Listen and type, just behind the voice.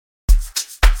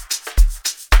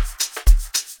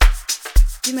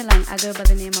Dumelang, I go by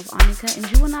the name of Annika, and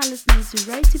you are now listening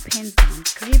to Royce Penn Sound,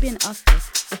 Caribbean Offer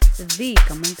with the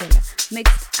Kamuntela,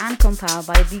 mixed and compiled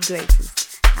by the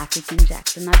greatest African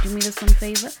Jackson. Now do me this one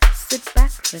favor, sit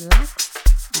back, relax,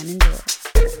 and enjoy.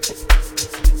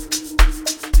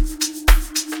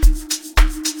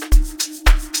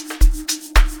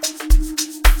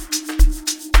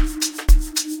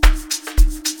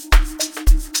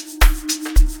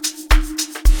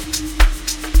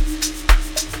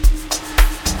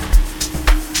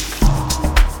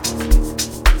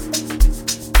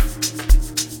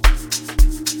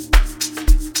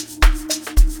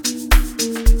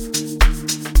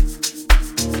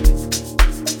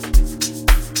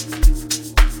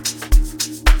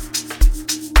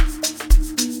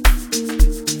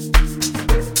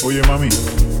 Oye mami,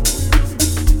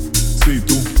 sí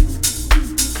tú,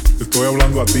 te estoy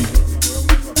hablando a ti.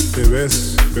 Te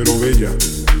ves pero bella.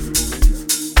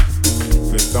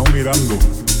 Te he estado mirando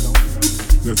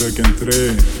desde que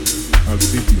entré al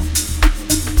sitio.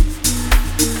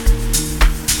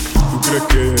 ¿Tú crees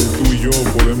que tú y yo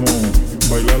podemos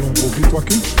bailar un poquito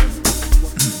aquí?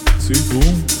 Sí, tú.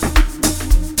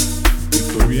 Te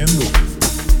estoy viendo.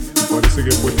 Me parece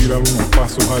que puedes tirar unos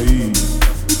pasos ahí.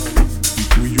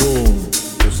 Tú y yo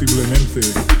posiblemente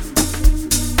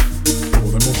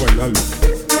podemos bailar.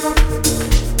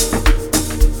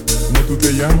 ¿Cómo tú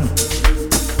te llamas?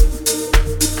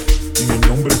 En el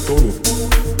nombre es todo.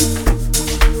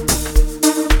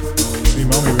 Sí,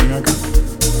 mami, ven acá,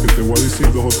 que te voy a decir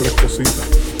 2 o 3 cositas.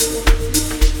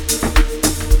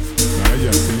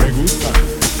 Vaya, sí me gusta.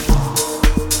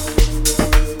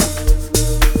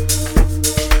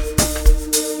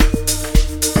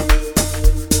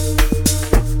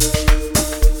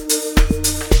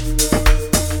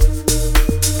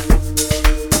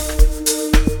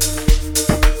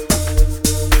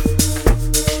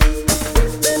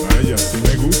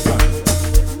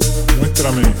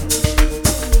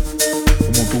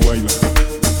 Como tú bailas,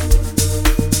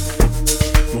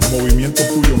 los movimientos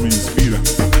tuyos me inspiran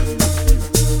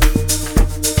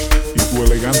y tu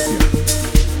elegancia.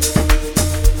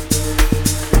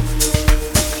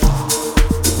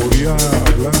 Podría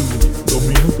hablar 2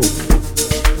 minutos,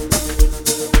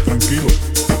 tranquilo,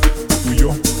 tú y yo.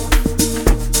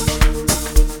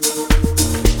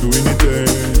 Tú viniste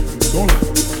sola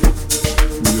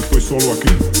y yo estoy solo aquí.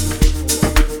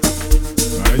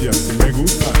 Vaya, sí me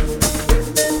gusta.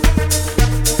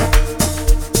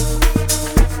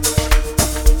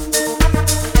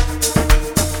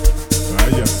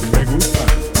 Vaya, sí me gusta.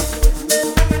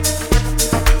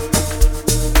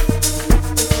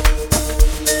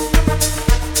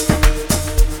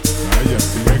 Vaya,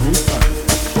 sí me gusta.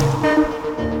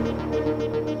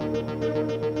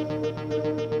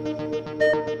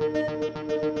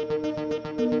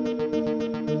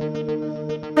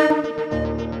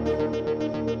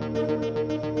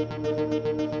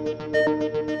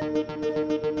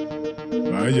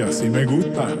 Vaya, sí me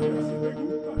gusta.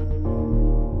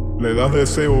 Le das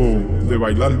deseo de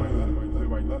bailar.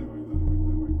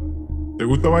 ¿Te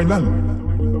gusta bailar?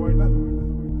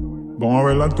 Vamos a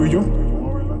bailar tú y yo.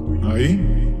 Ahí.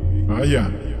 Vaya.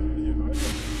 Un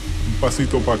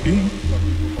pasito para aquí.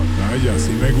 Vaya,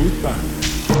 sí me gusta.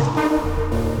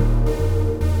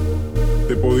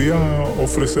 Te podía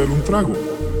ofrecer un trago.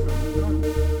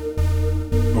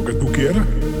 Lo que tú quieras.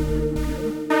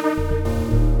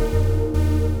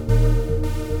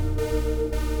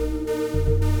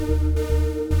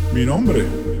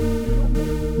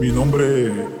 Mi nombre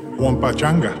es Juan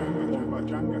Pachanga.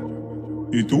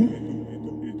 ¿Y tú?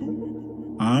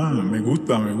 Ah, me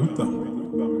gusta.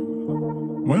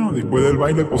 Bueno, después del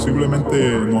baile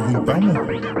posiblemente nos juntamos.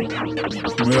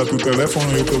 Tú me das tu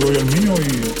teléfono, yo te doy el mío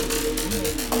y...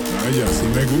 Vaya, sí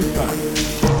me gusta.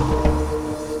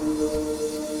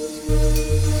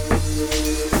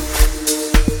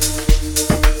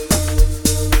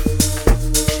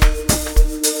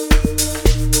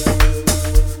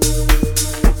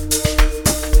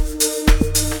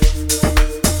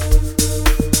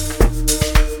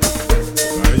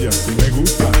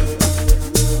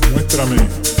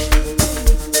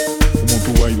 Como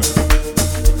tú bailas,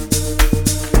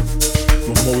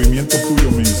 los movimientos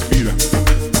tuyos me inspiran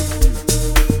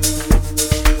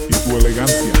y tu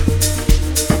elegancia.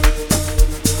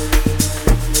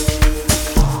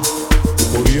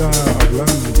 Podría hablar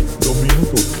 2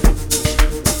 minutos,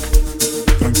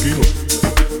 tranquilo,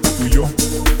 tú y yo.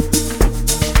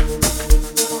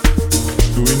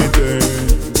 Tú viniste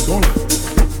sola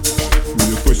y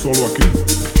yo estoy solo aquí.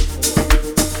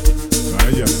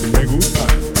 Vaya, sí me gusta.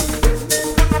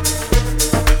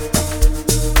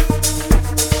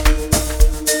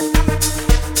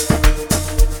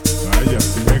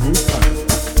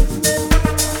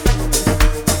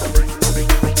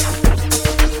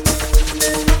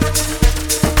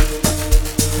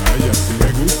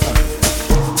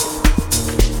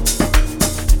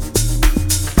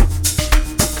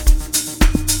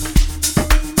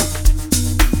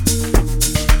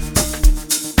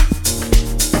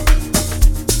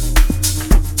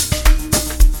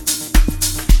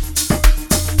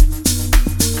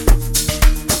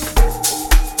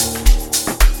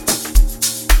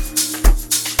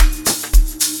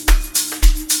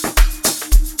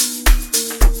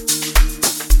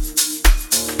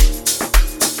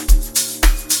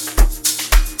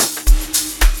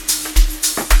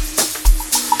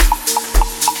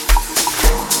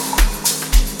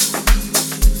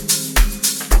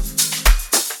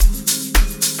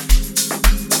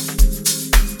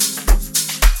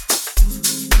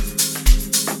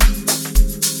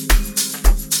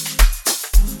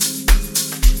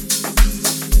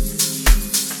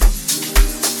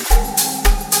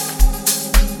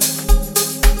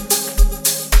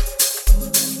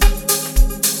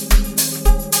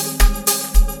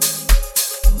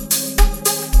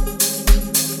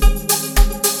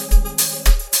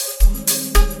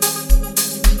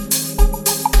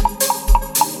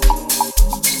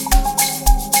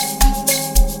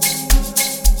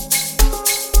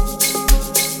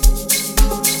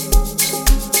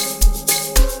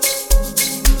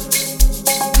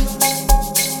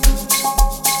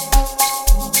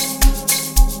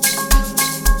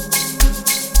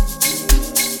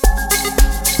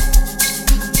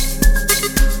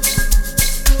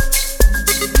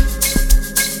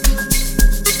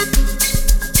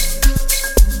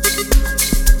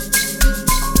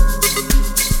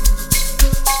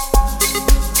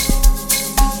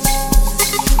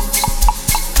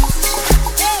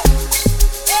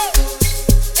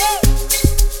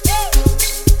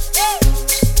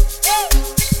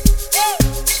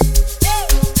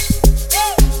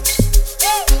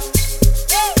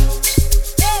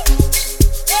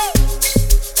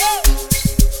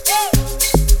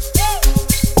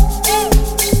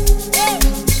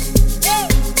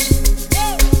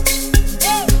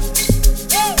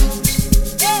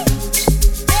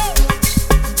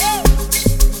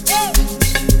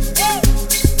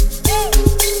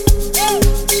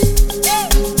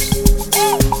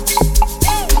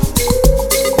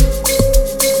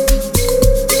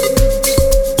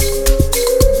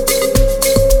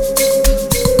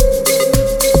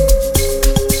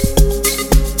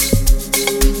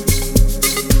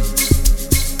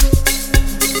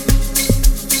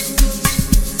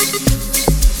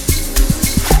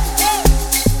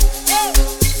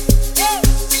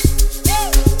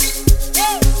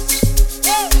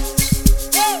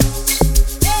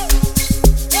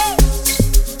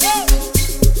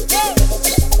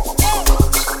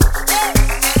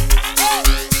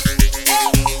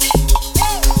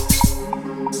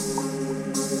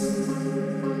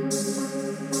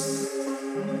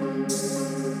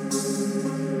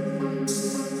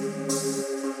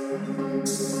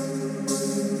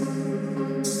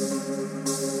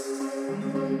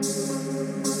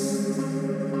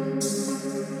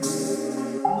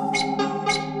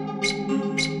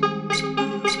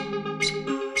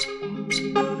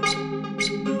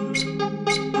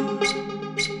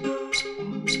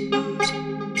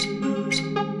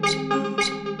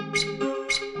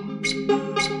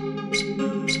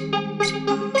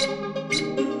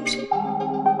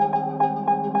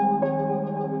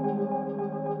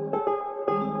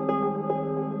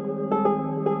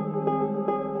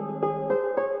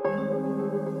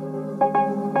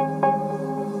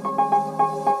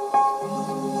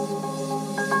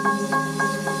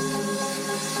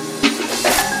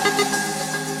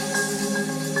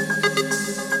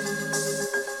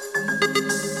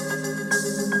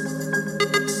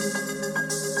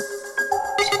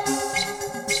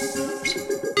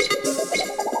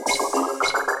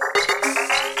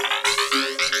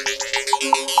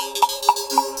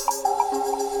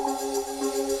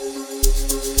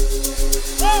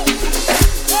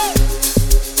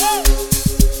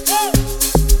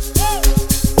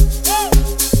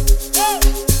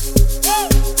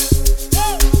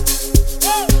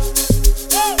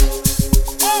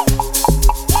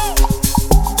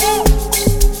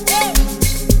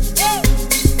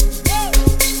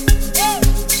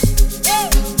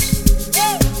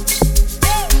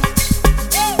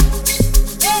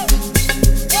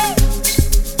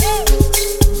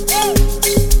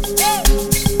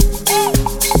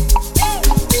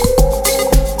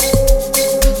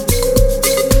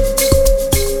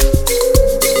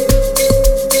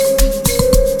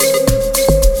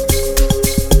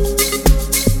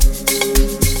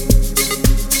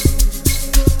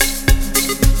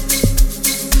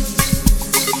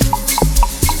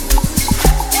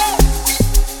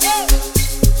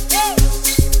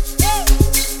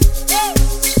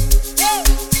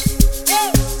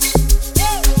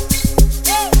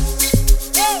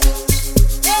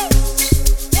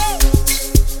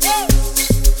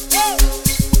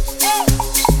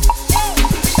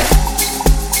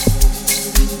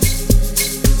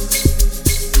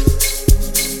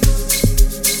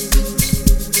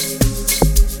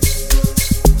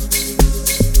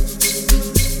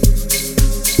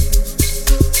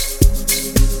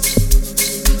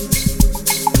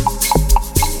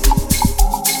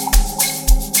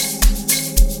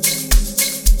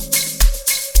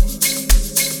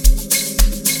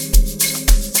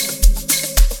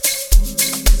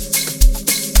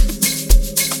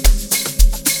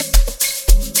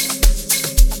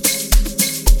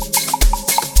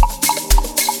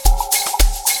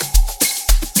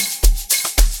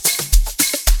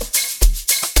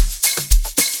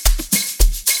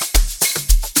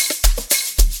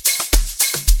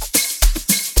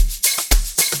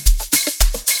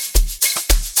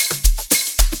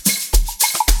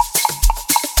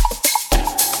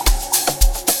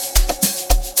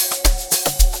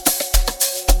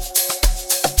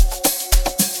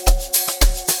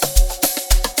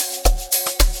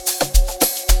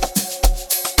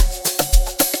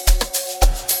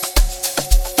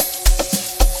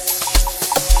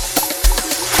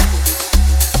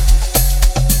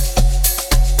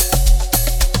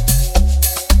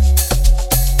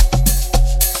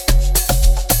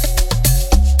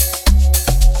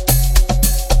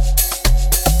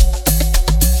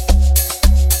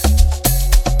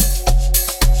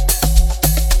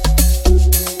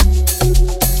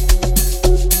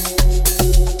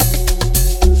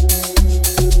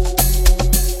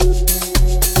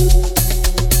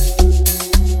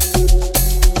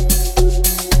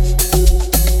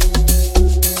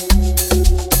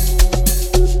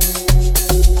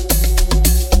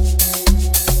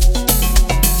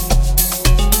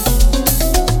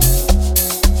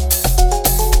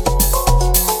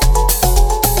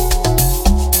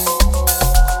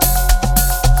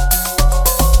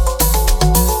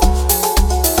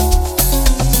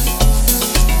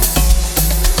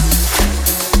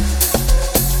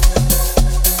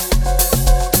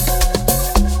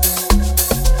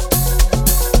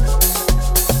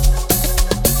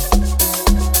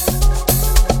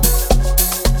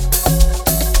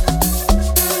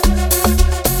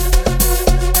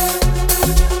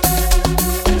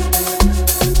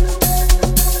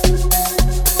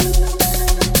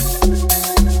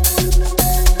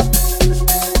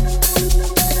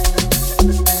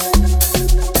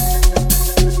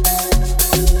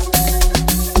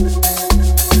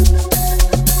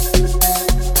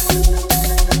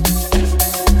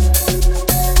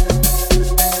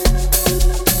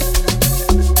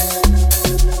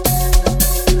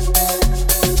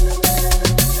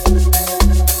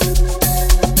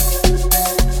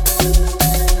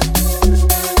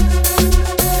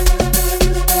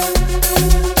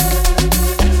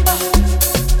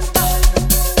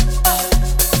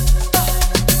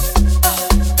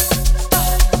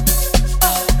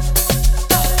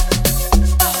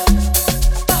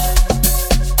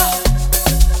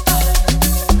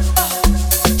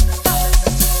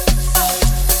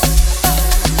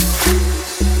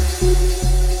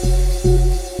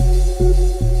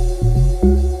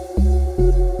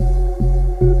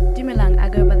 Dumelang, I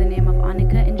go by the name of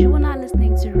Annika, and you are now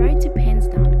listening to Road to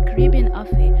Penstown, Caribbean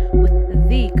Affair with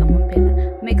the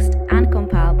Kamumpela, mixed and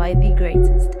compiled by the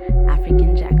greatest,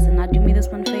 African Jackson. Now do me this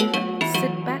one favor,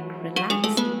 sit back,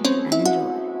 relax, and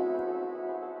enjoy.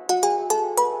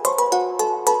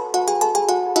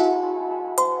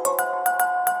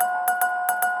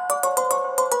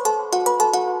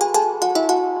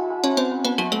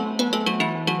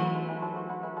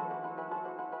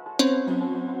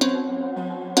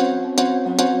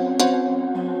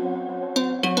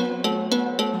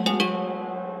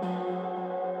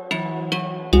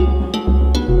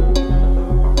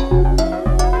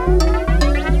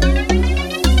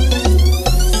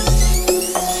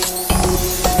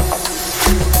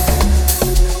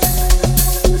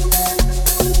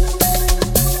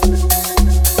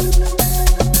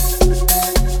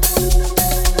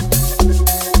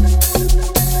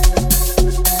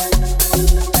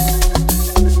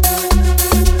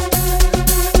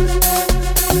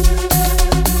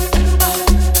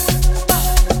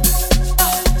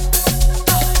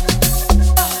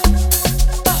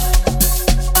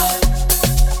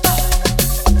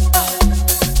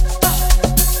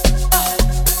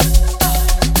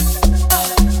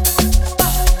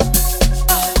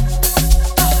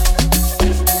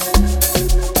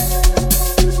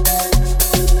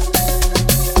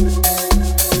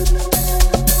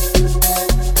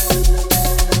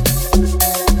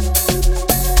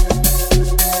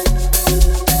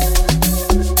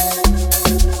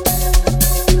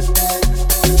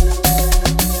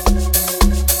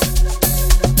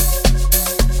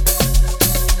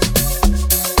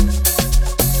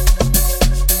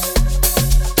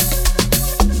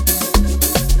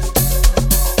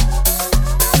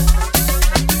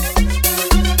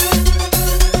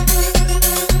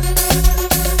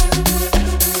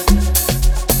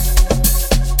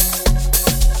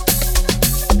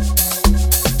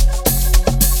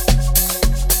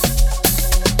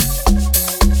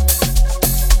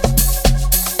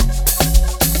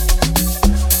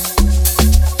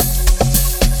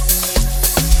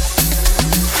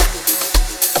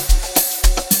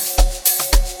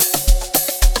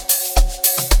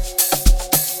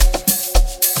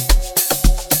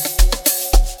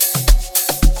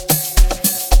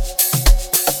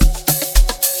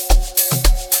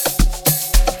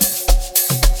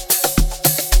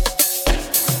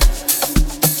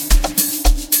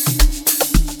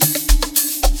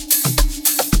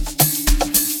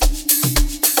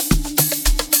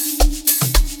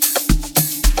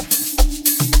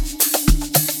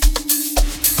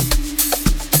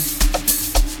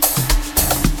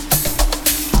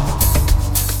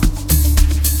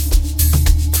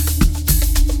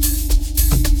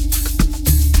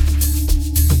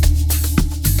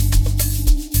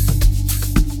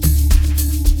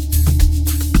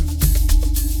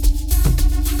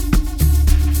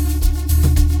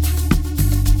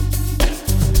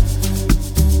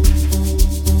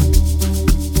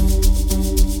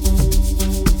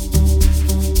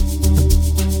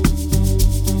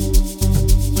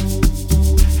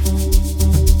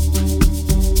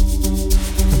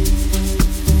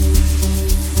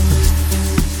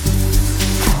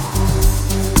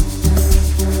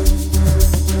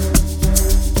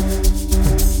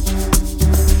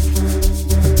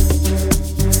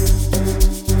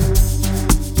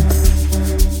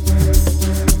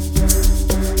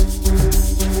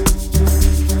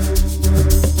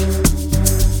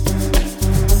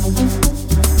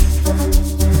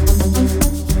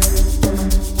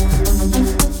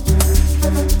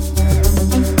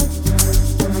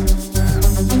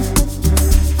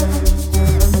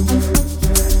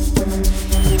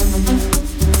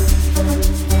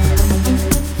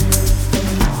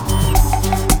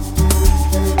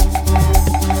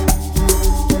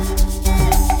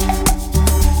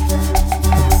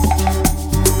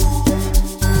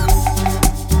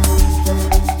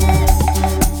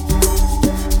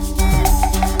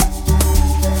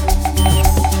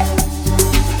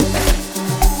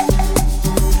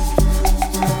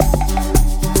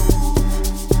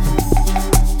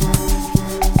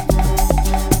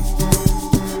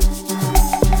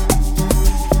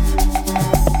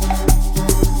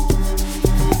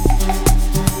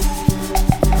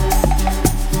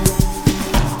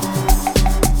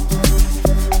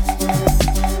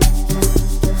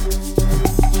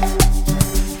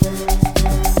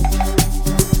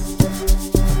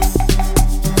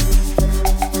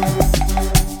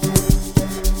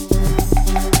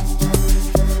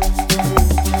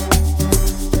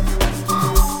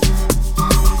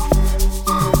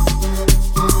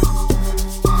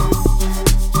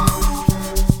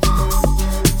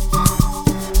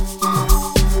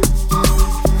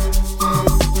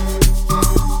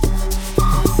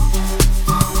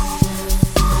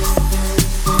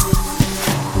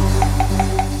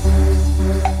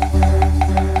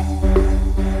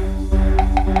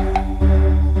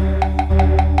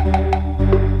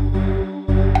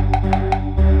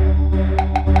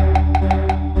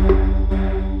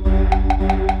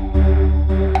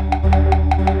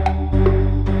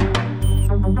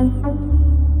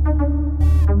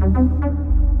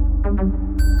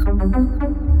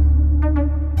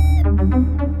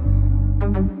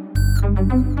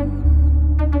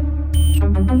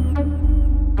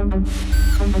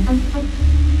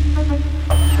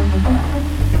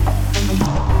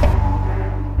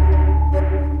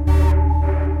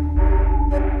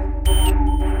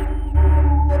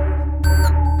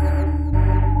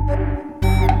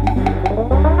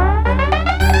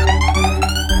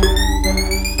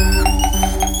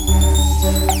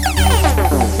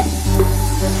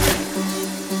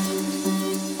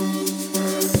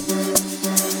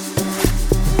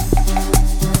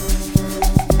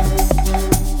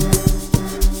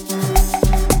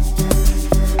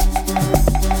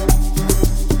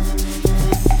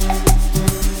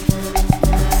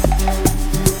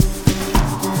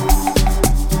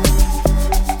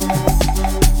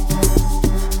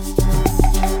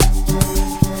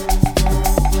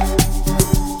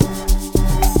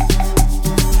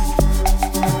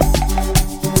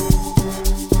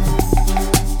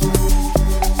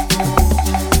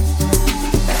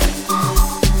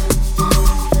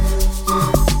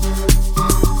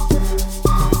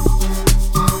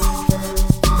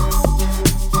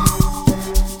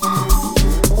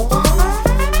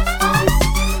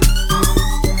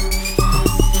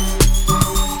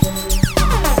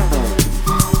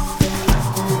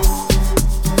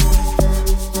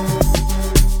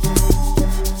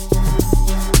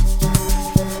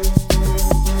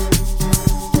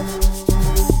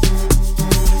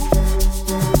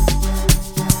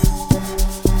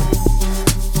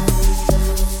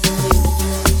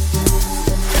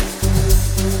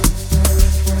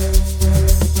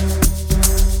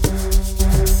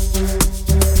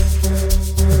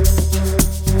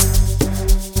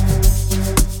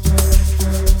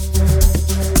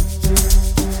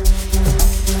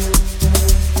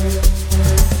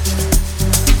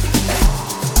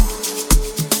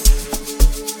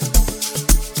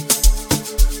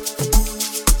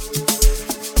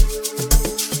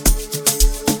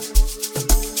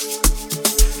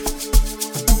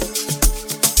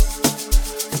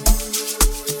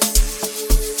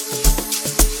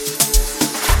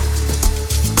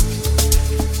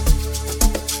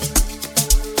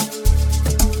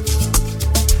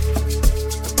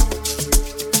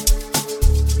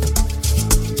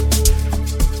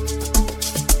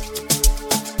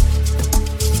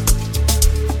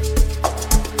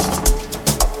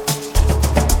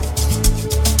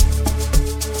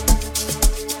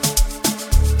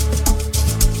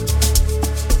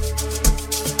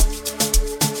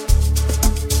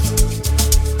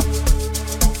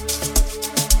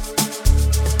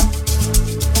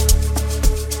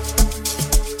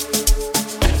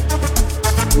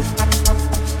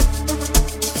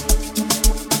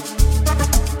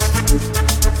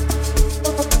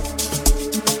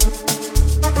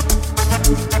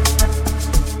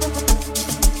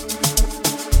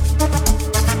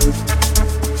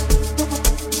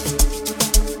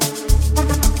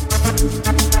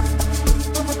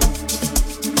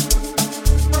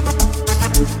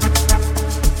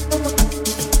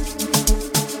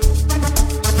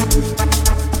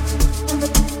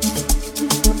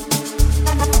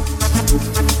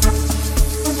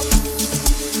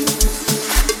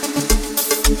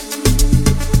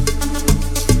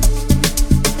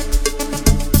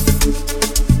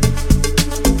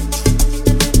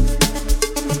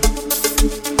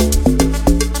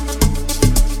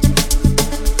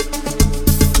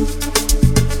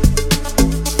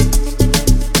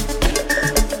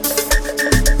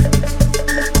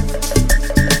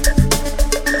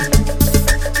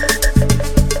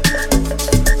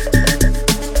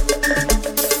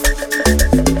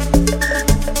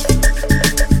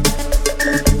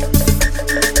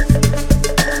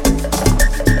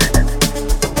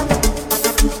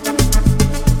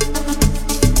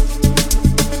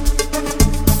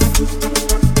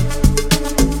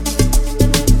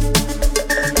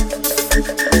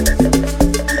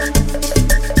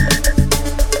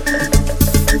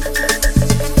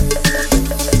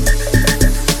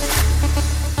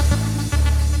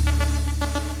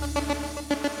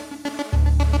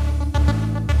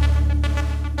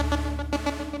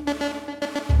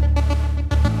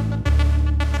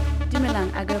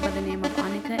 I go by the name of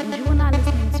Annika, and you are now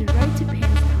listening to Road to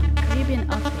Penstown, Caribbean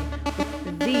Affair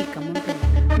with the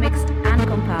Kamumpela, mixed and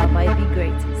compiled by the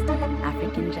greatest,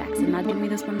 African Jackson. Now do me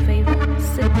this one favor,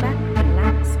 sit back,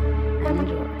 relax, and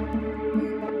enjoy.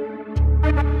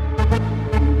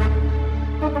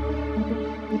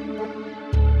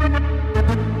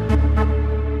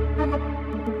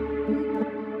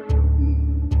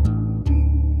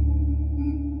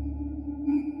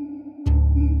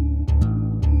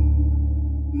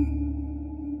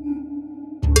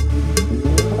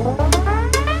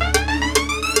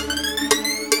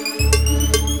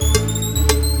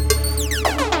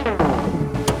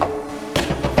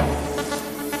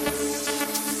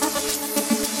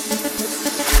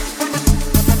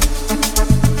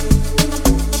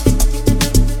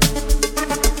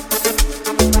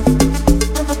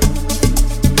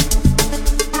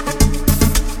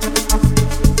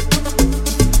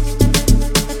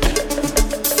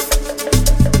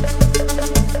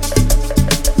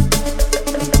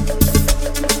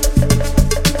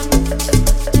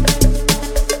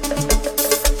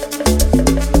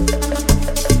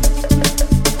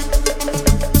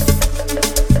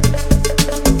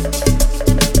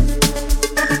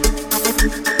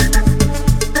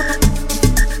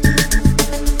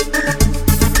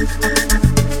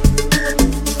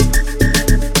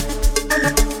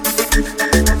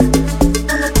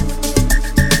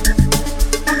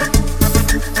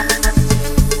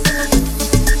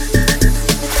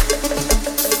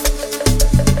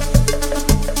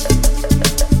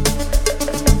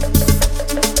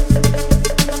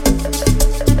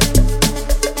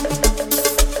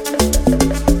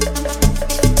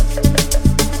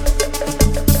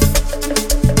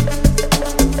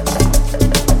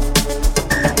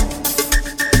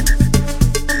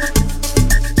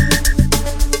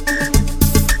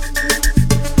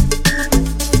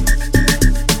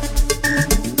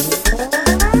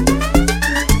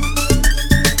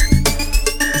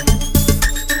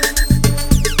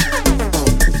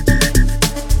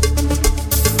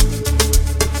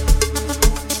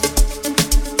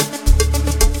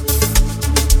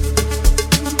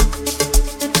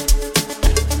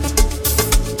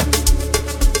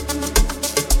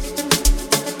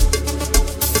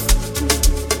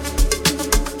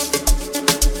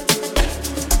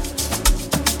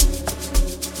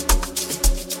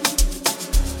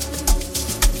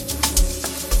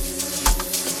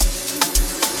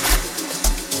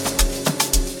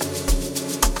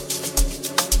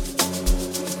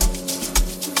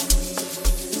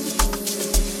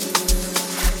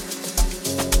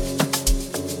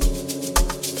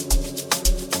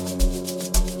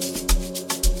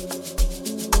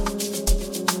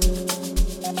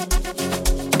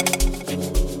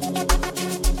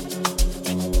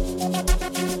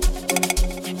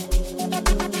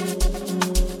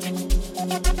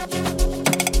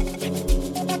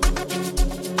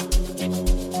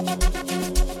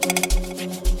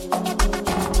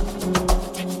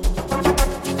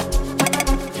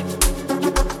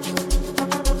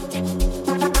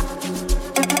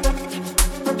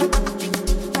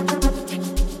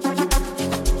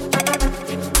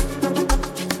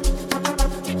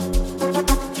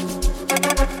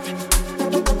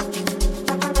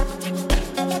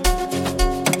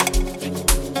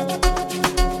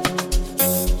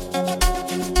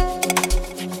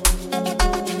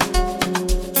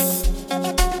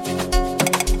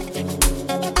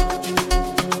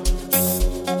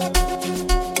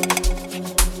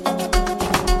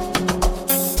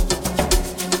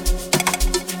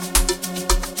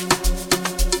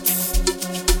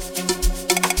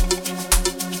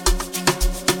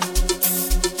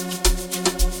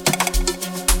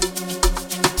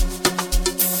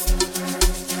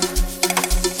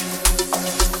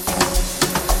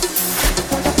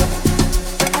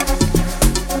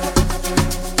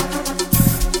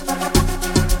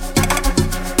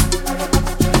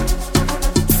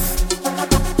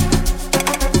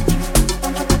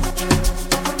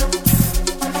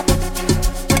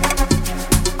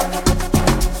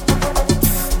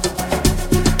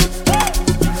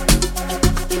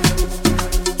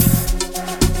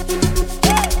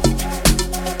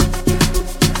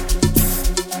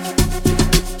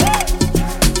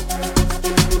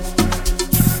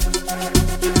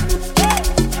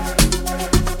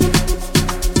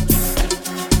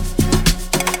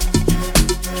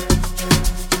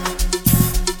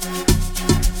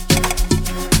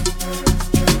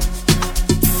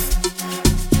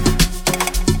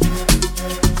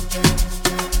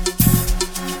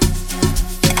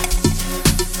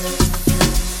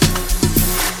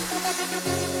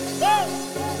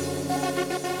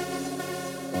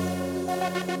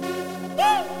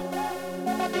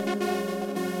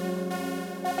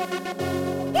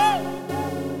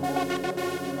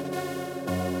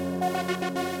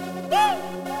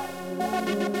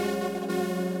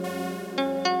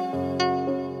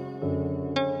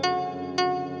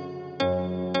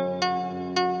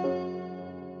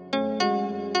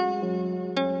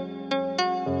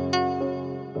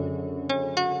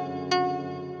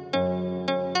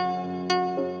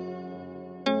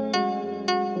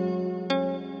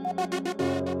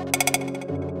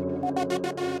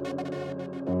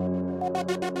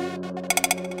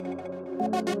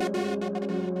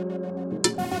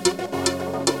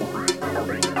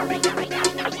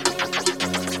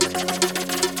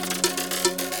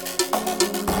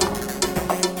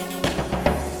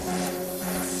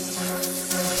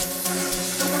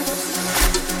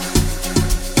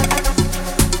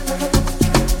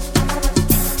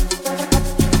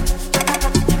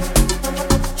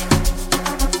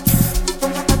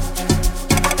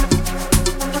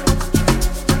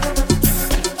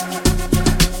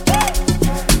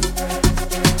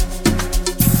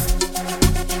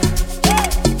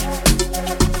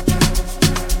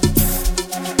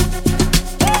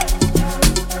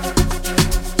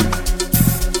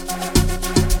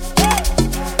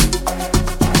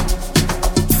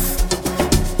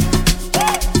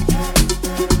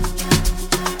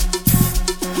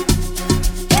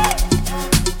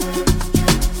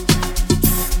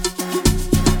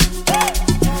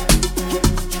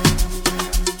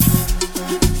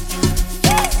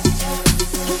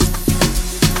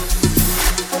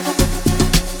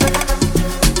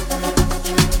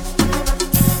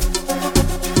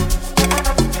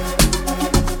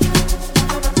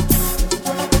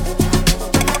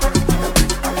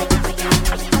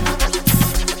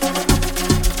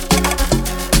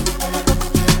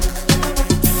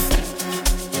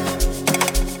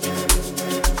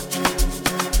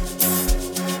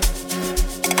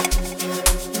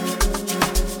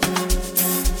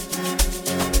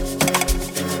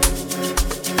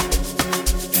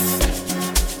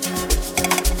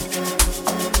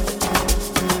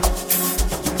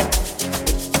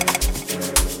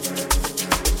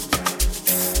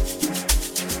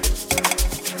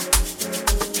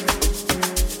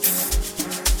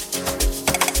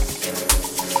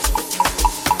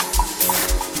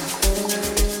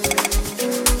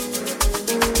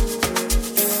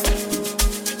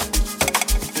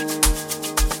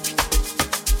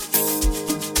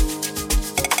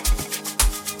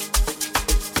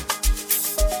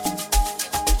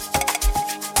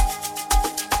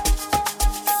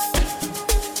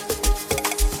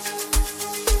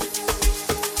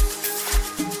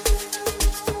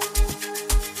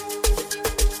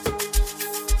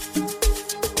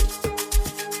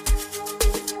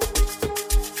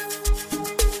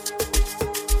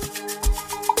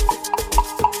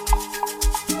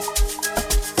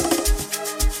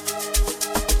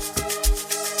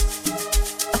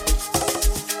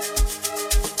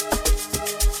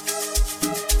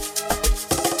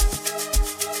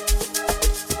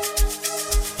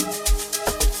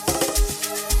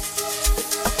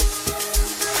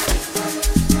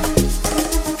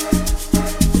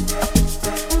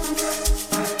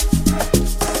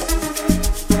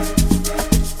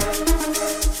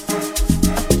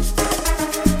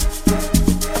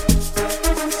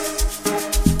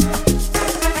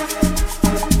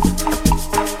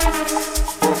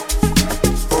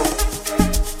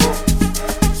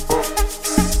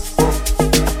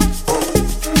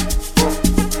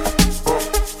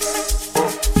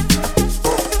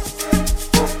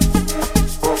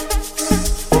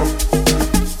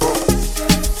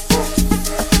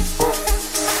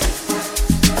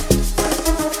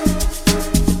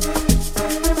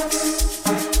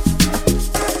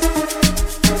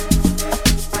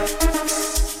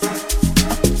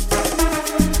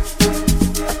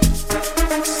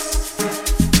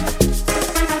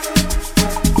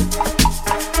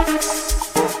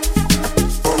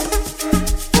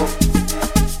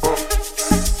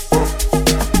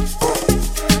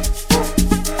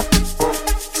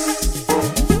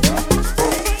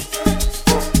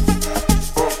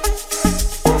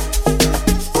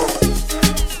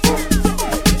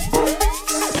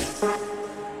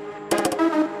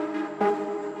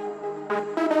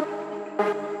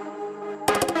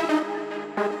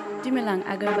 Dumelang,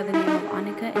 I go by the name of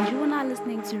Annika, and you are now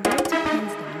listening to Right to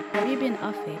Pens Down, Caribbean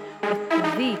Affair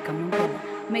with the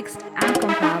Kamumpela, mixed and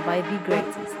compiled by the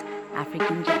greatest,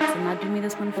 African Jackson. Now do me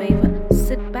this one favor,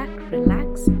 sit back,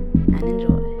 relax, and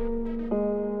enjoy.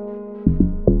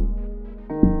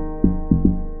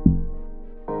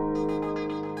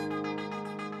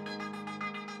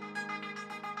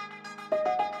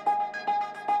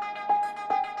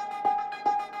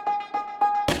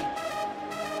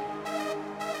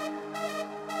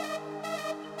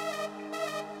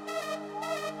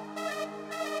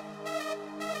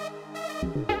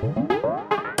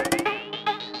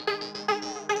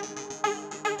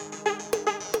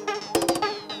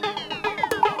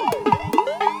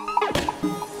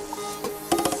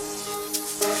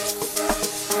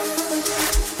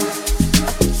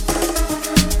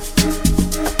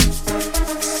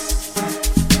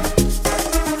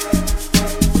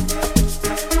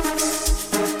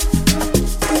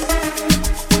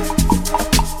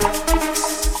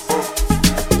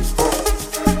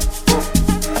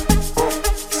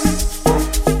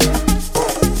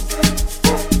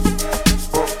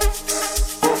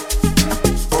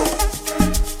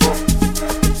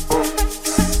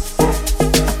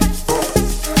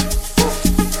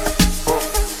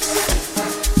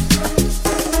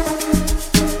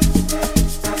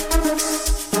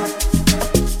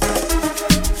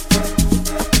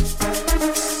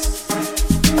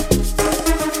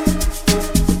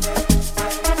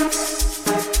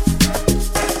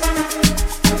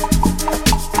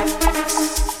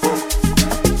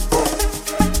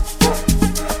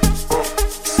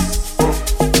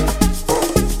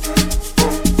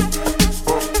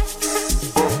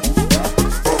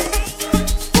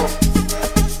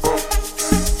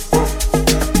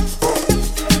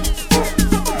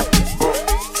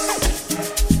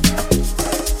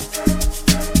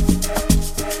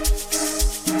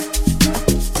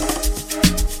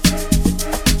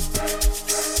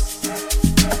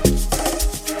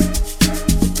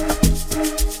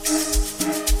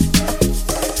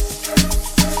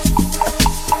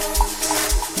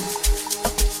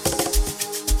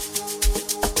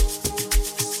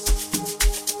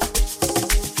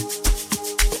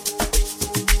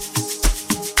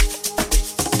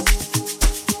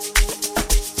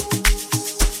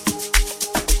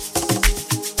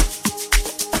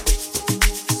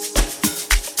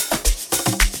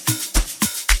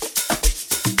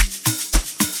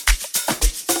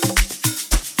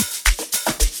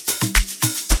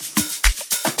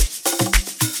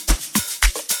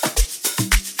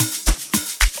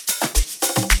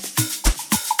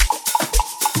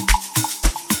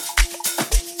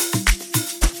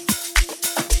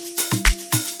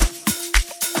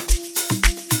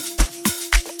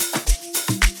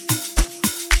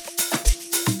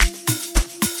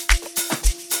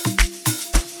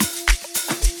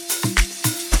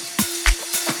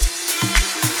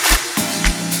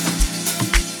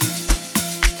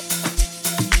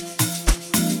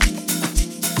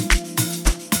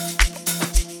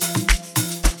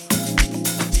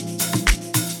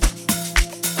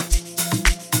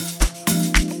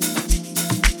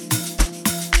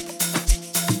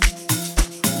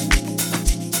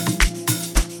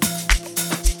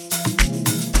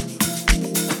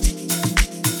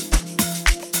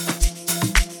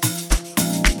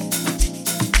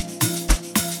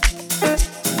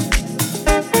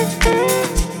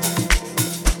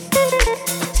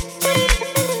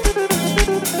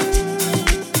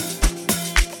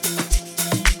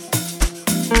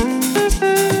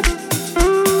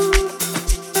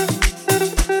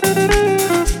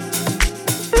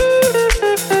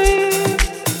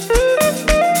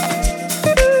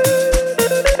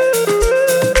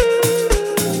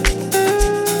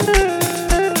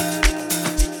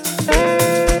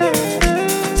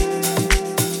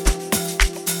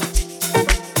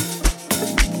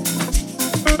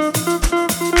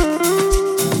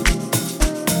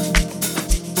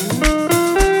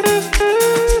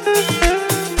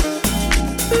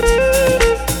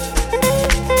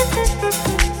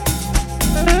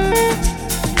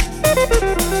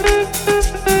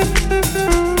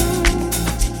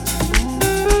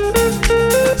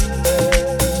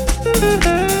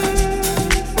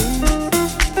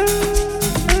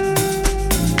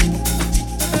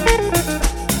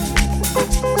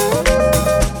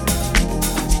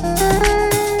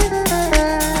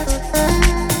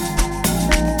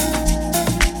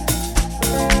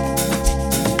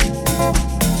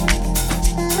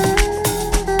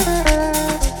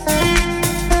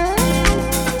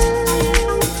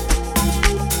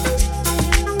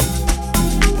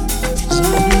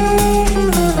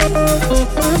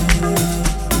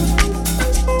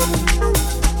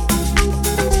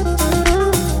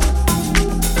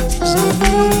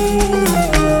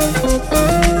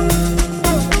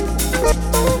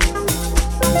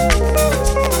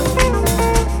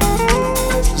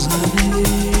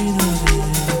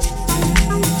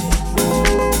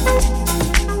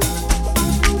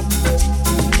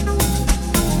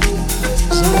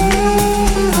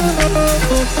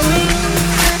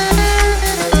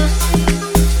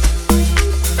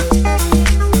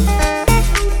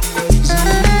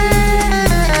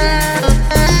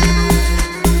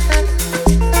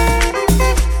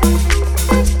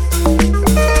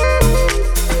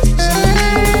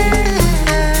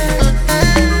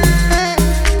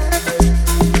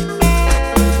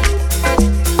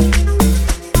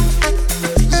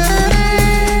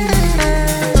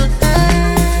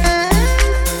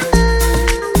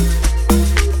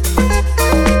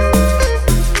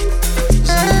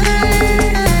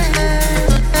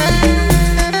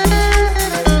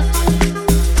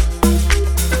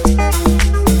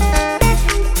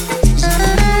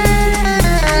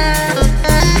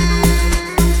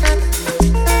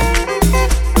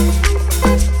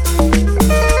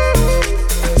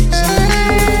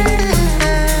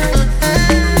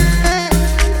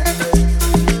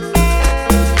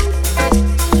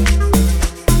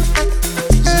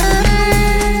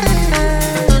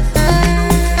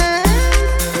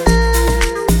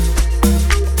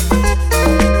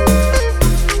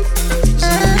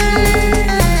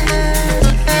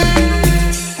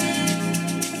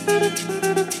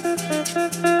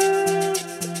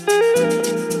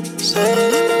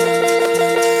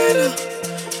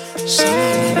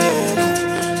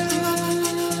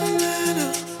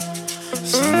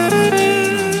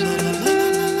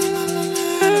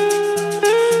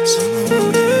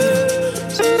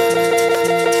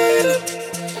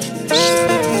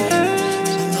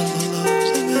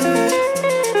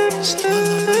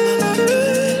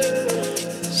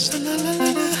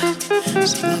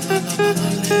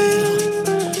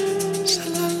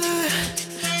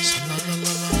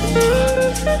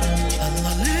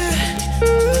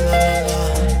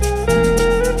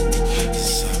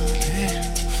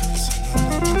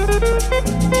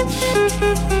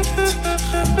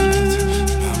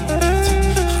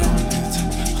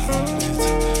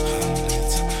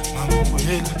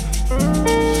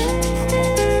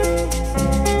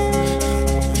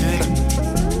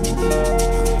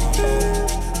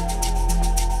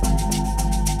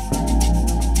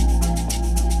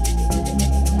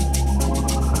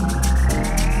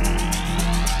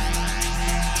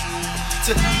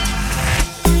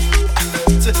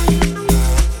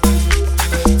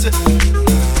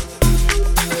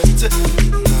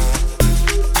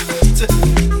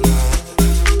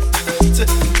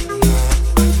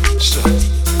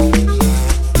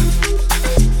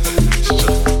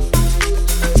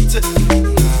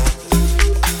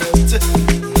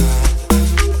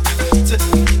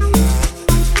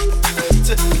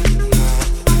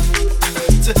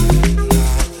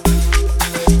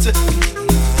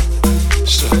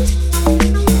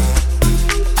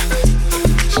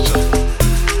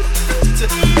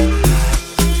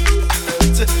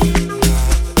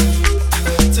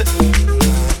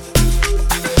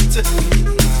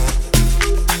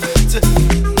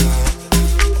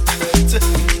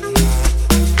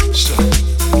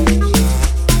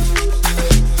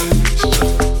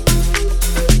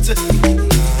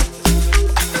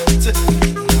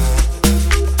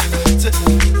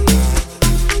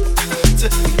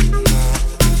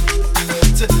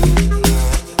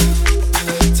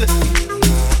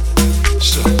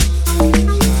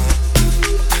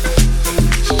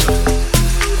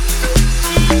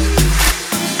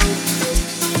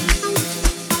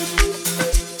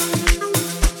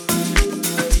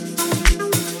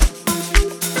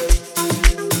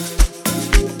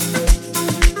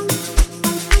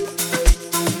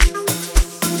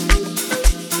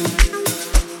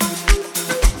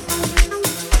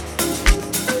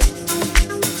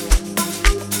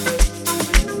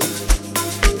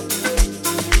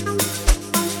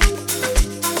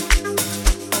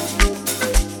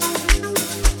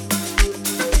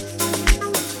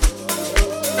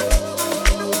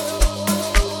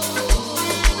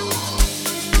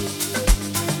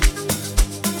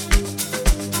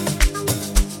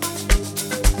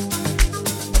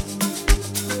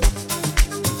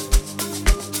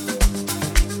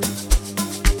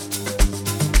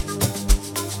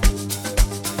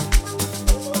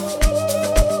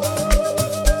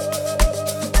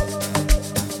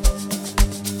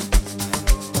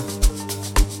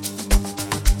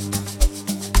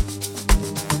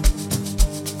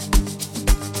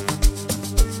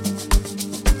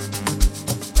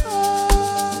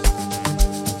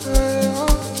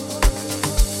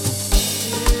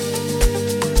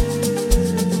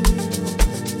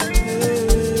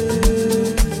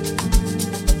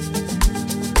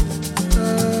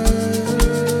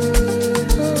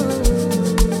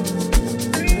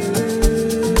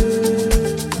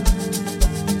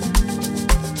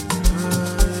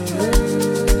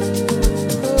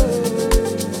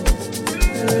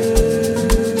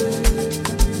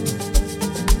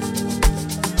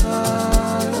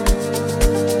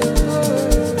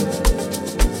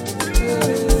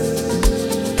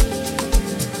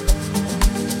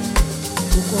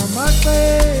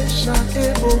 Kwamaxesha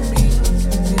ebomi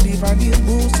ndiva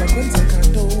ngibuza kwenzeka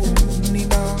ntoni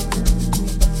na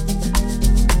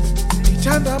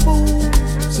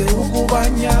ndithandabuze ukuba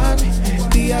nyani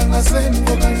ndiya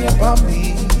ngasemva okanye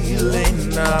phambili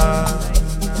na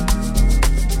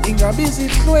ingabi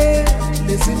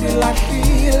zihlwele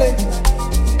zinilahlile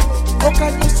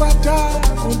okanye usathane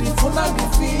undifuna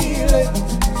ndifile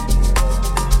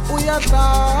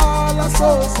uyadlala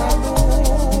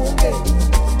sozalunge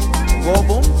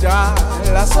ngoba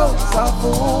umdala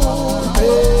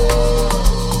sowusafunde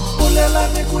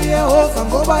bulelani kuyehova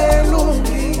ngoba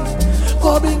elungi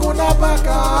ngoba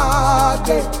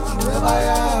ingunaphakade inceba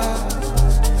yakhe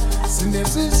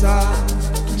sinesizathu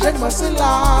njengoba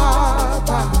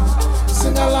silapha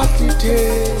singalahli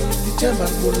ithemba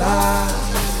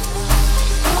libulala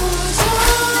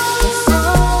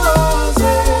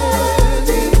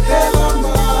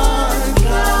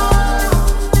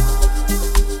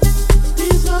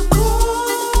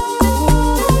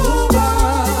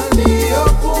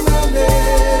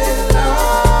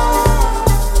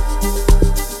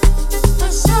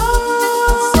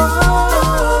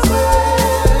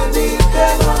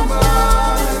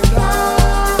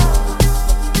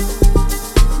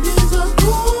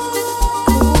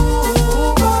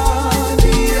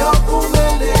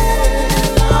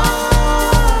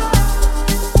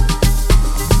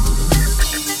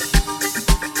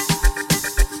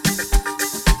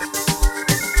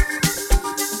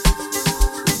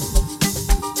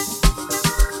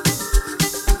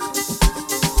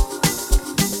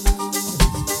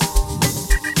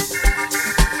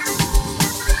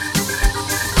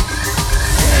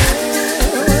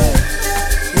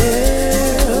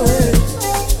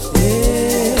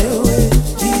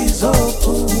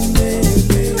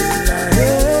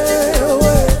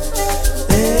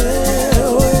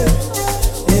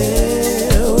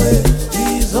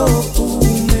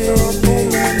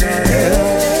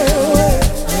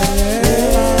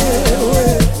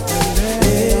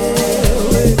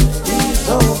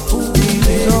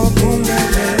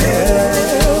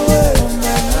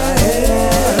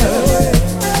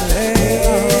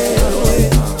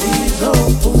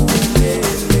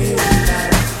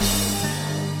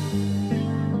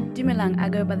I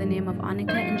go by the name of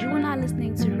Annika, and you are now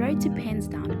listening to Road to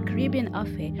Penstown, Caribbean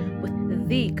Affair with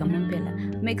The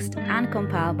Kamumpela, mixed and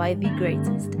compiled by the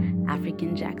greatest,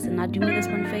 African Jackson. Now do me this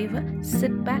one favor,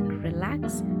 sit back,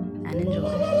 relax, and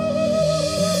enjoy.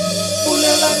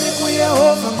 Bulelani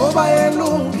kuyehova ngoba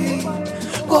elungi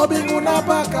ngoba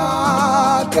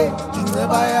ingunaphakade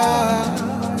inceba yakhe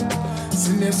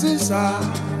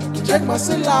sinesizathu njengoba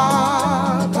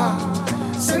silapha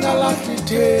singalahli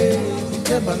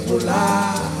ithemba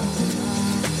libulala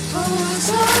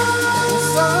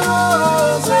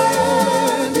soze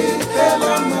ndiphela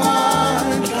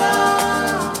amandla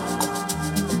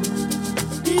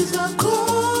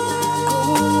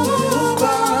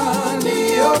ndizakuba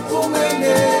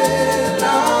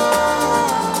ndiyophumelela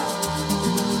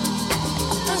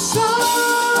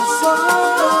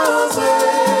soze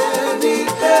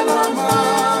ndiphela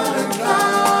amandla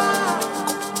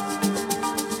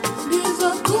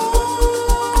ndizakuba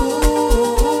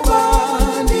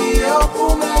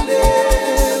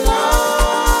ndiyophumelela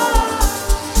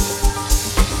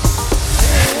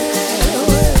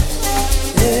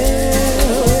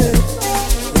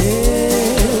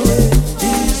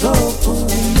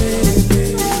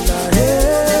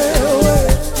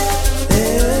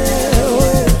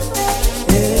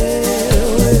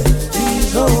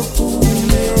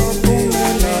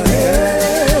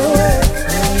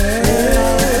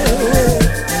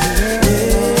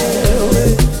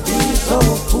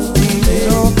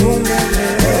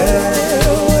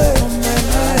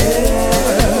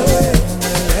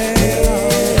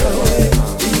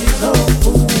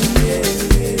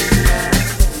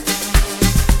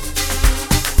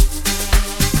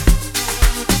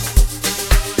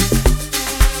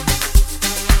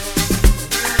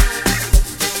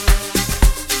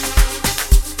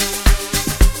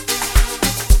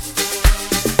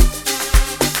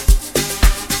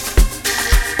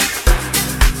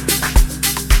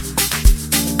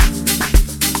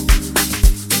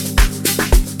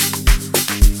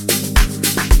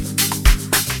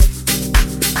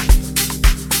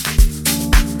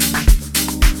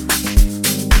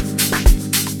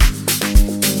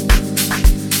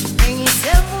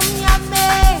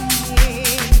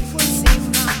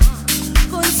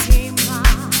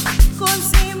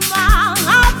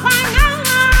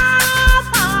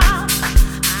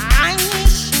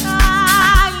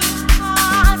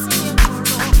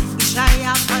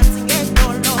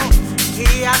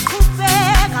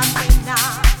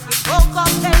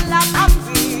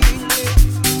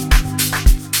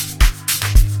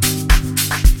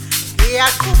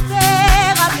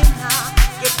ngiyaqhubeka mina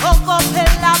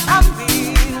ngiphokophela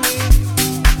phambili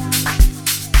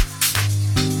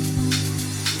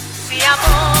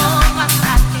siyabonga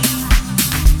mkhathi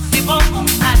sibonga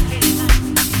umkhathi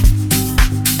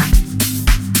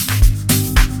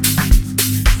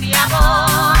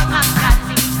siyabonga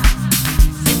mkhathi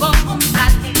sibonga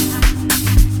umkhathi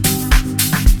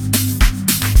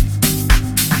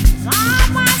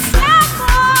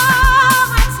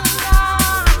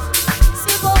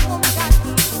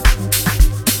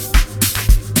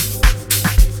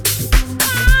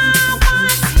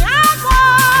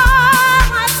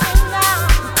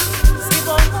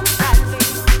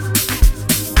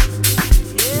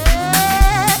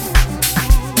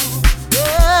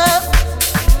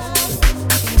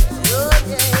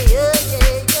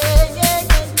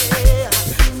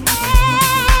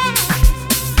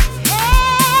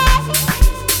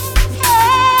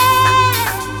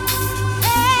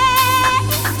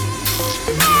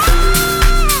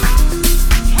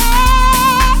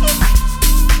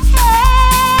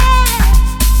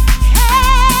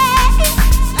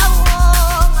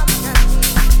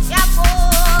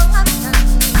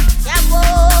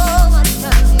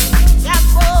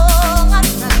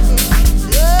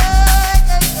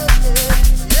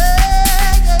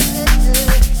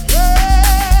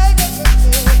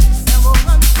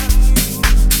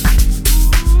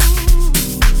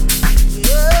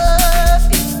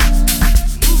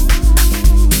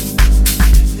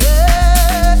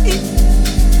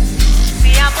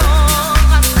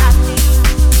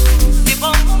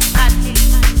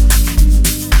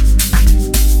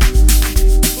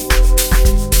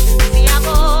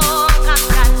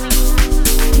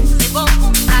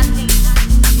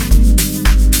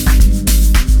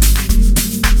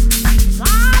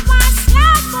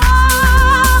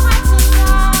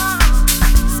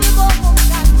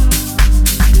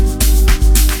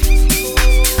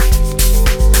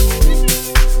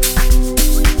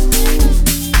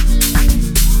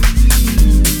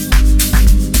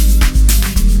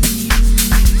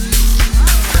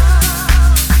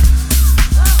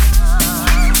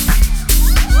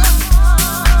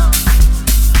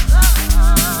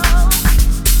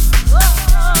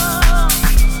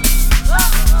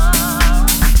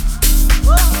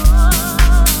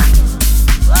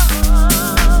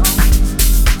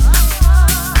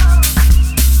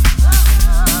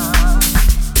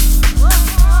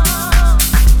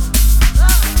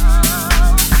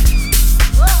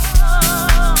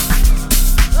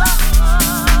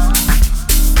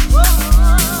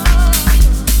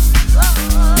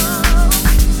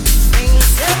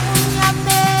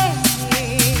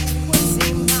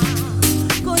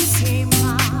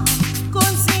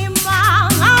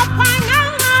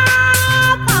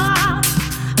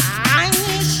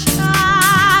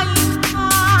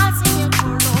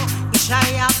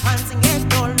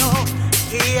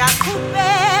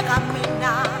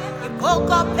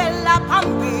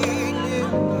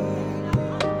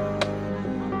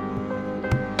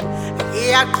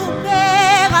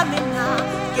ngiyaqhubeka mina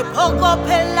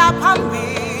ngiphokophela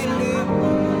phambili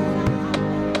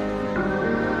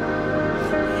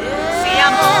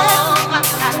siyabonga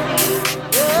mkhathi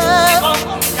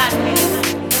sibonga umkhathi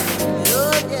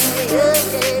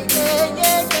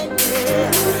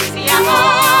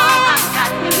siyabonga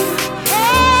mkhathi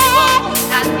sibonga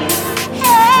umkhathi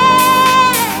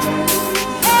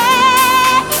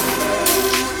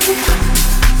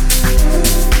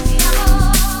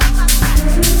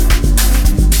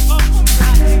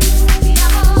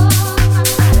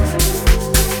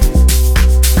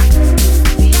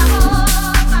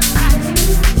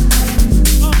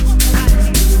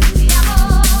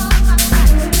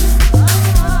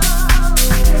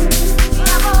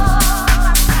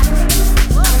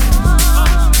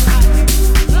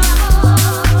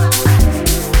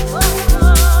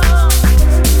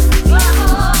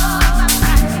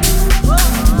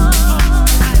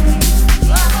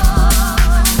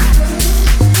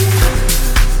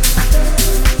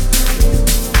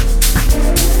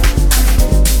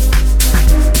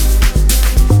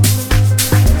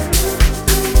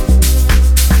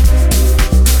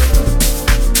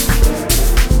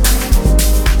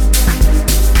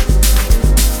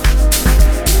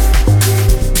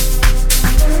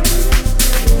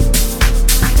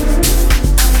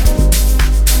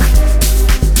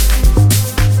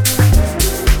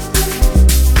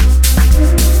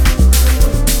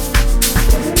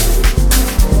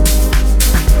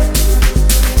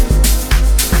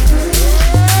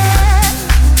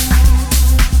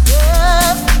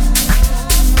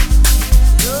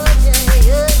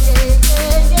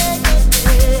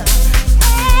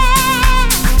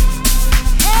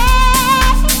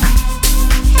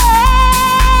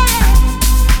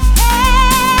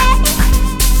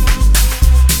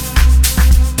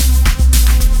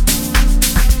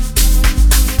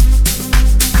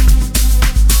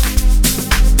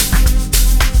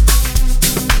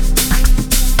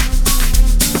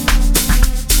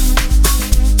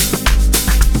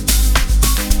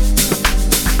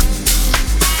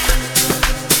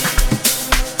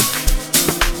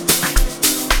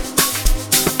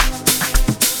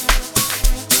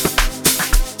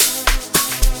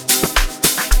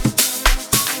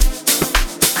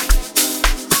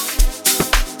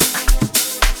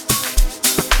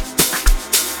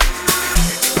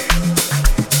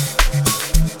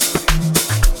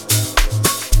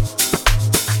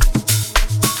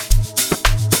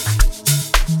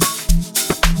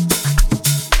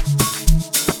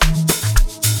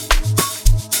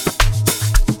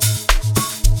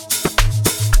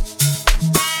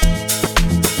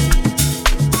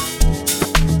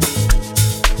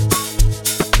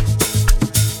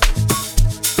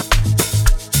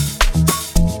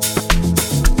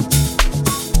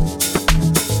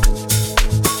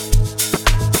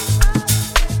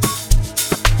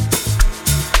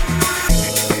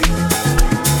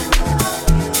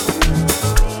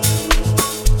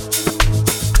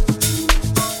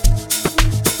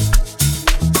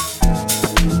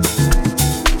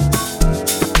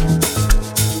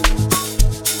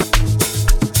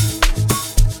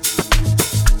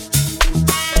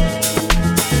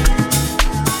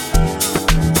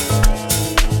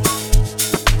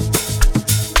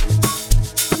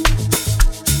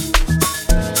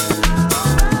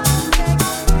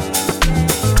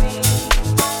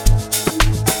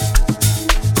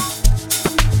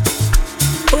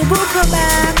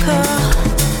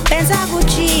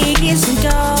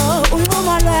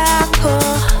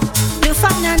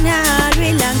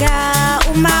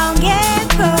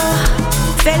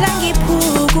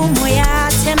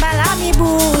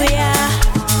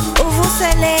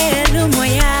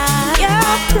Lumoya.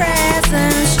 Your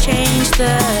presence changed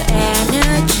the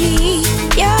energy.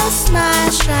 Your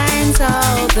smile shines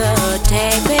all the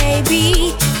day,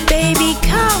 baby. Baby,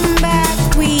 come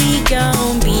back, we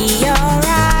gon' be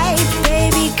alright.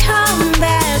 Baby, come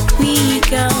back, we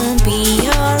gon' be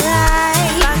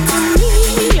alright. Back to me,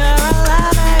 you're a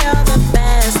lover, you're the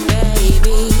best,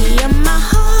 baby. In my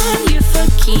heart, you for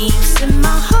keeps. In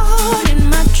my heart, in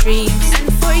my dreams.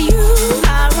 And for you,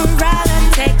 I would rather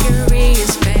take a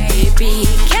risk, baby.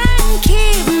 Can't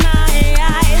keep my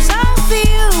eyes off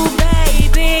you,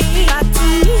 baby. Back to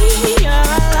me, you're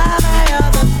a lover,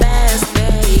 you're the best,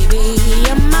 baby.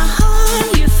 In my heart,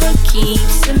 you for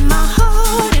keeps. In my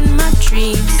heart, in my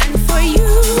dreams. And for you,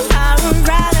 I would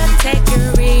rather take a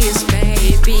risk,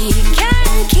 baby.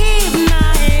 Can't keep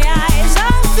my eyes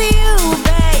off you,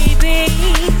 baby.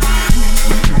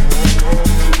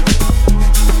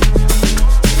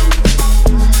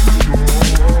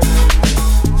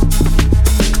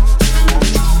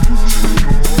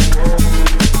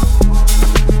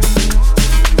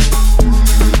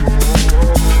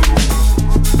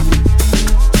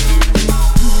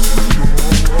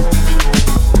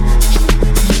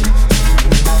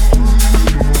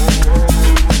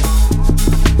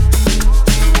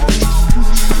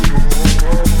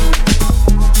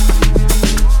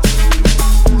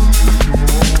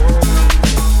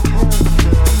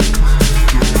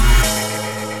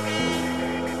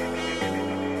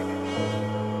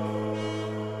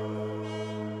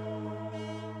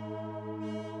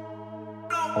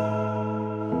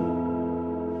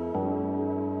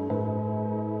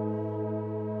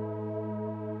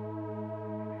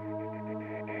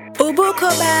 Ubuko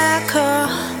bakho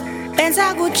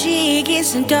benza kujika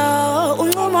izinto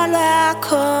unqumo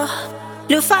lwakho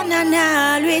lufana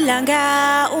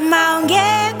nalwilanga uma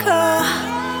ungekho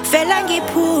vela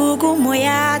ngiphuka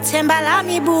umoya themba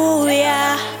lami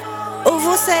buya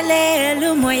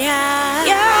uvuselela umoya.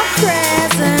 Your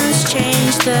presence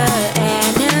changed the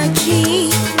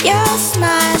energy. Your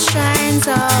smile shines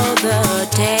all the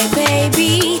day,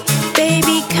 baby.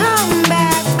 Baby, come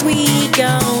back, we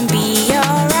gon' be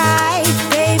alright.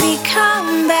 Baby,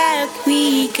 come back,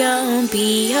 we gon'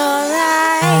 be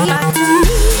alright. Back to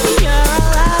me, you're a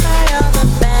lover, you're the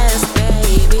best,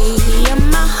 baby. In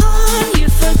my heart, you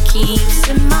for keeps.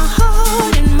 In my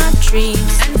heart, in my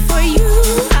dreams. And for you,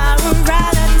 I would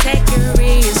rather take a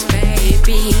risk,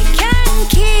 baby. Can't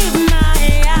keep my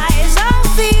eyes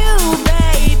off you,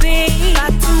 baby.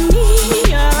 Back to me,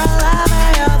 you're a lover,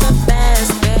 you're the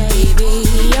best, baby.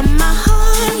 In my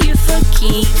heart, you for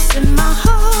keeps. In my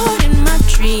heart, in my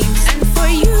dreams. And for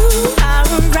you, I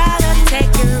would rather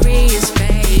take a risk.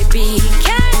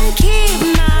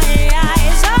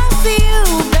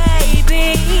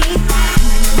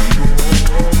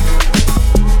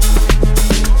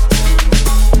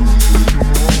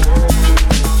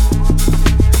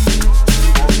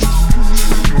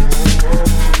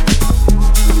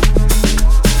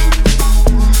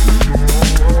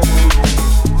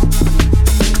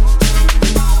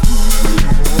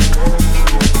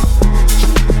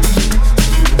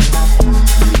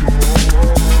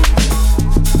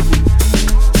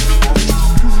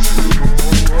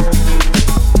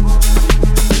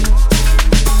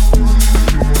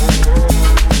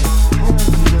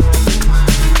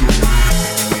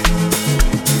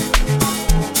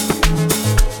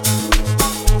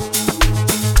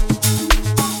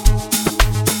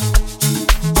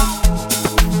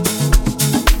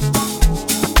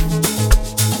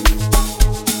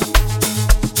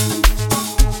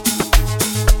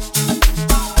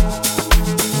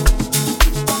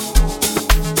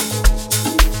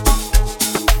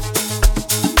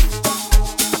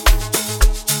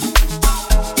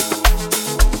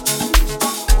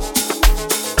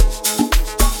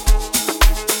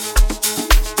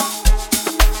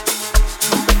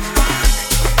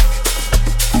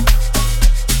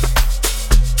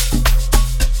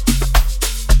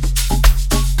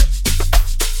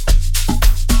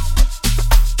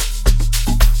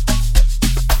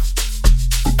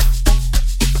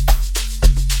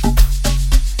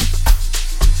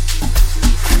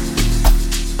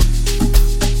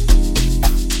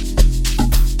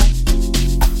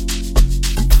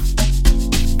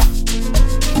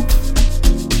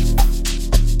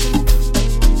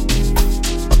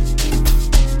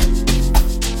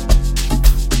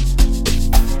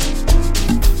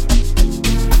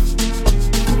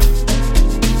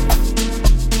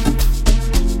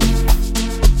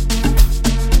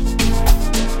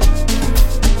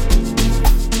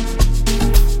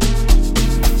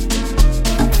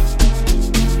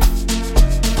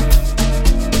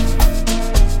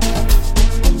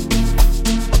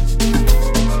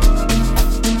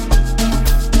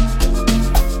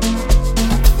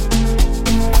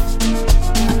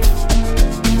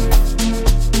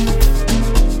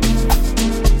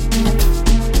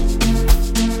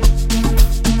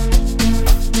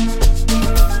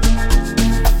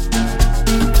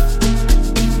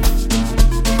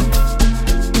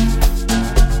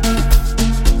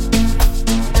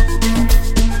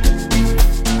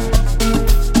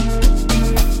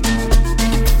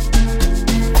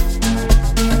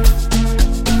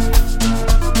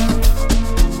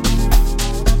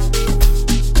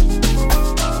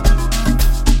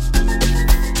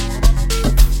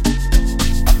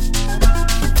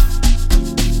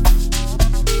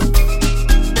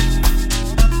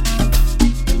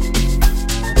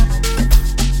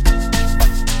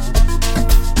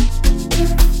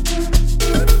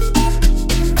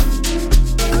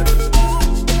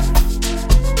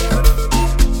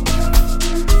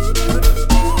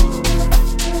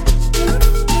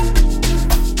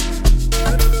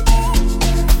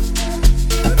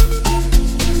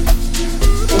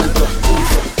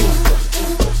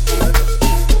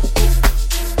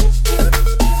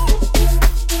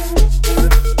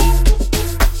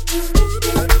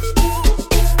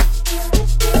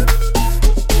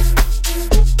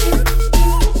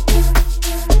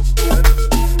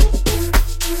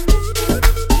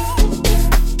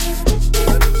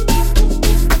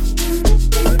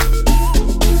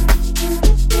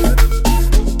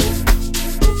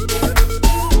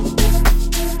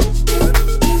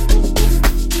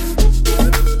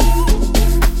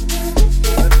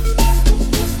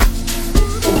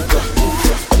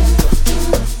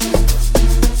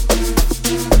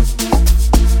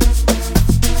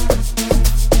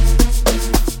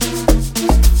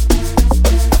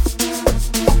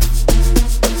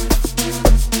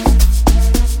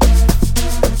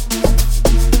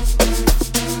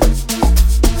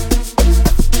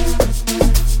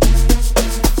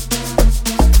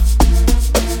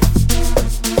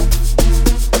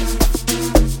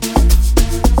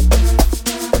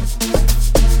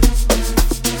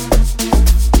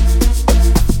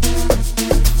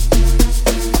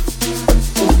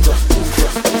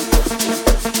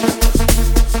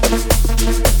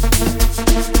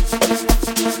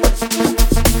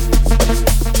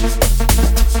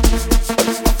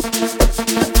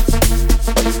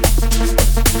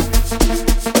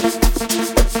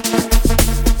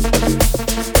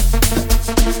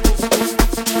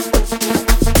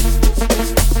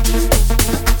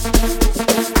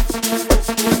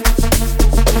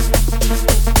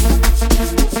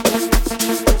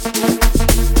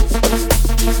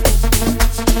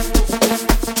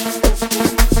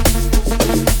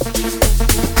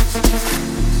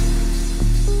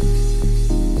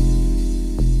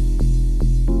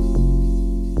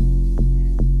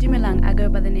 Dumelang, I go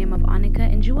by the name of Annika,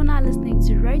 and you are now listening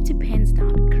to Road to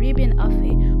Penstown, Caribbean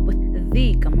Affair with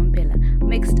The Kamompela,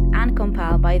 mixed and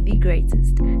compiled by the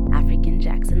greatest, African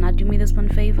Jackson. Now do me this one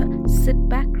favor, sit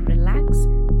back, relax,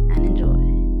 and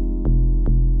enjoy.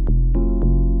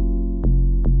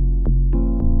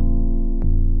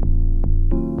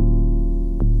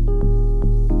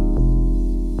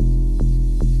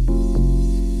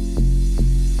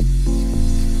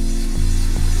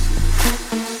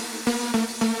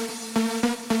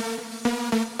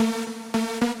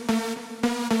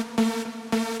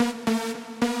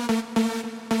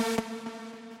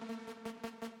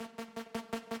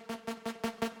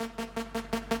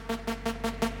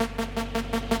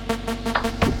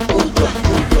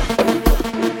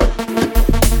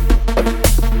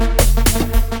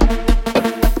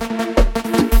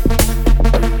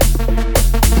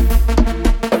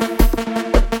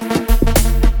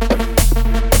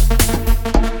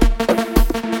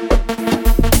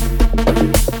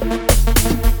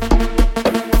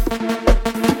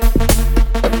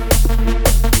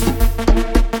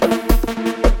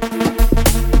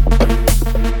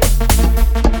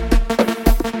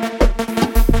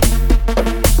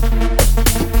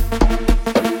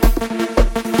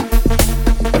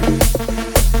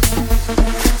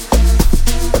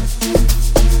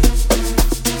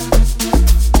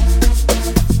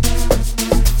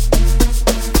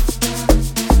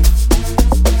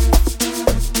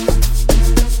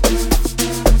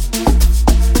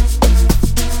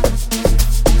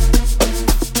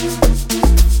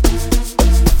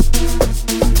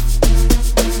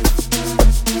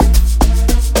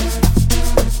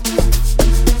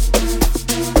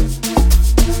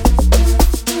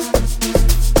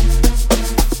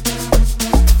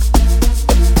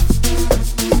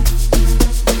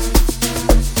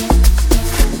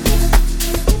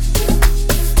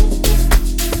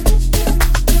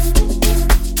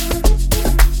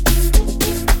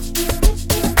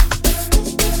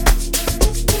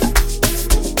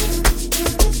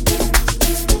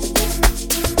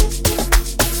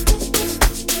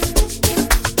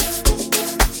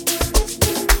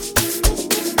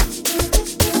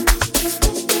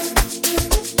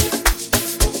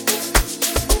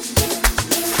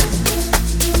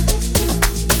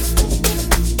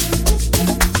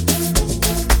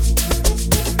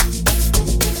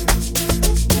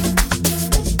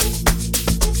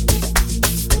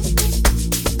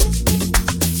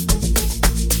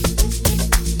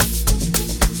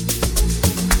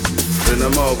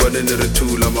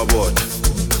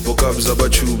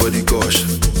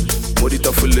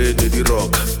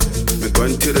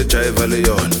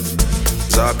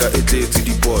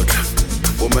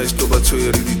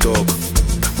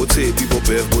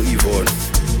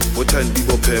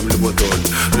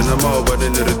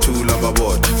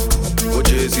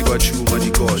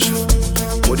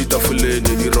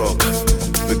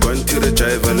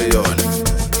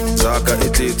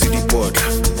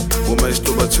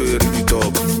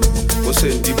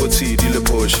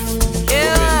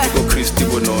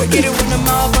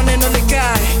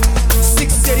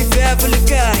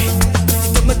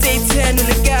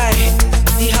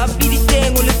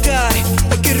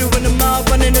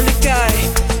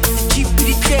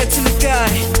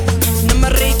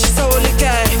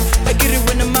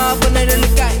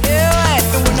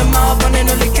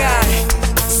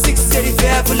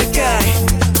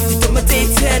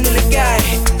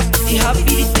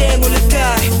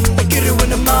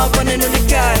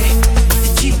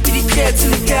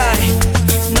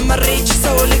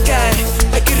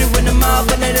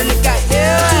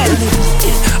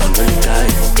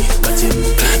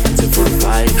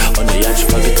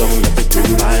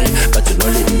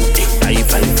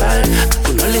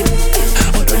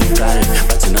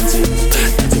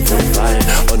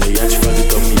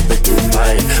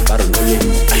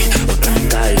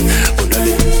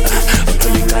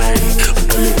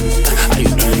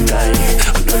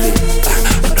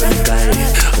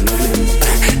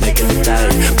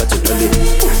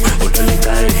 But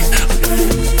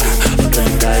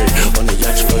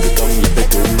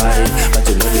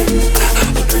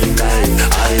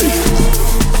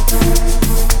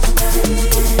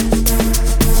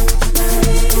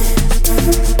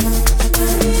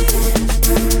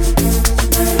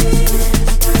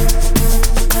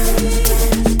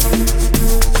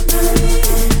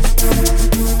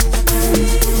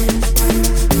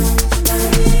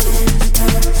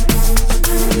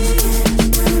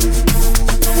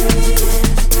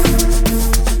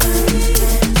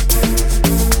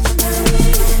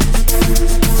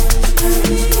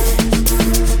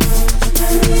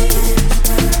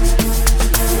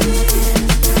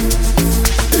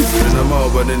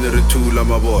re thula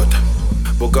mabota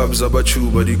bokabza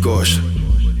bachuba di gosha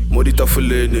mo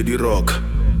ditafoleng di rock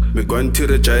megwanti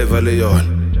re jive le yona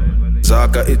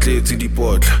zaka e tletse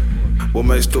dipotla bo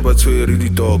maestro ba tshwere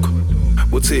ditoko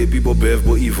bo tshepi bo bev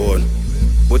bo Yvonne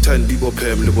bo thandi bo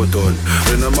phem le bo don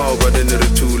rena mao ba ne re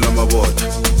thula mabota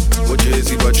mo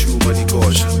jezi ba chuma di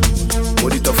gosha mo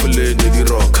ditafoleng di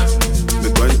rock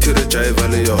megwanti re jive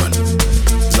le yona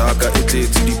zaka e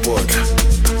tletse dipotla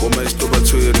bo maestro ba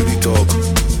tshwere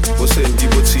ditoko bo sendi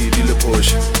bo tshidi le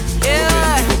Porsche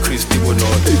yeah bo Christy bo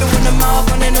not when I'm out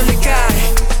on no le guy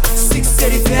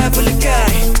 635 for the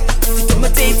guy di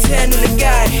tomate 10 le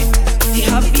guy di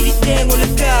happy di tengo le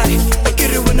guy I get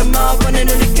it when I'm out on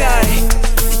no le guy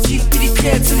di jeep di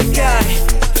jet le guy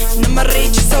na ma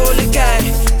rage so le guy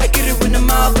I get it when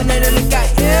I'm out on no le guy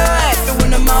yeah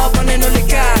when I'm out on no le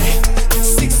guy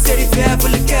 635 for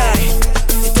the guy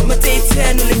di tomate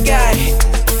 10 le guy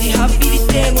di happy di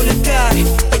tengo le guy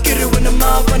I get it